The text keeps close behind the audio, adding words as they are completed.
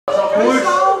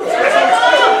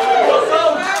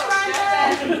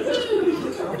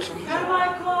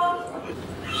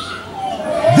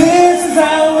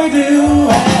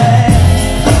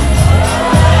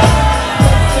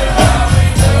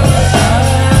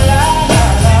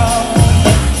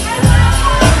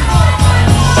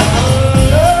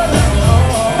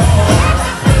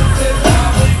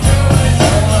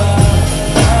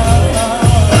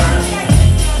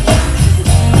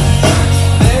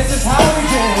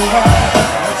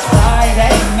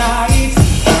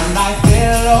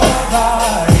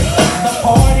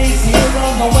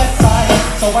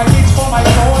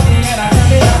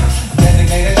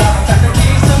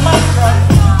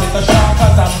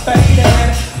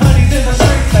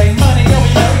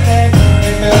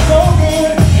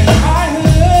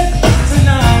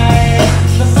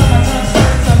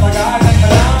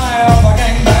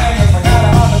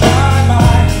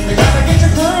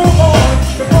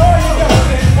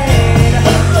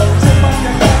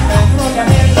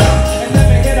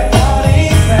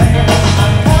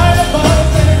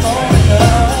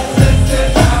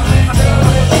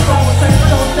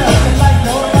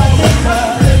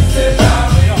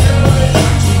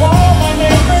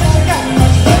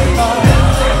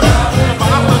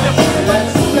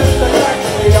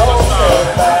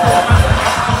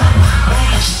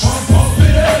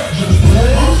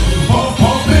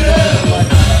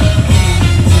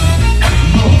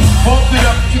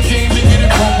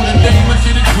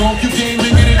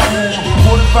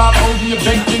your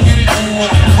bank and get it on.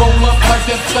 Roll up like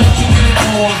that flex and get it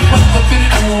on. What's the fit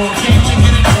it on? Can't you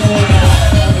get it on?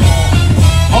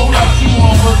 Hold up, you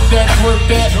wanna work that, work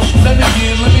that. Let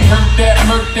me hurt that,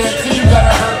 murk that. Till you gotta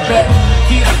hurt back.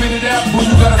 Can't spit it out, boo,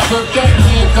 you gotta slurp that.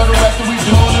 Can't cuddle after we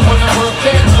doing it when I work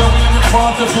that. So we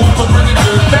responsible for bringing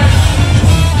dirt back.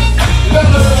 Do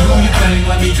your thing,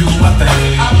 let me do my thing.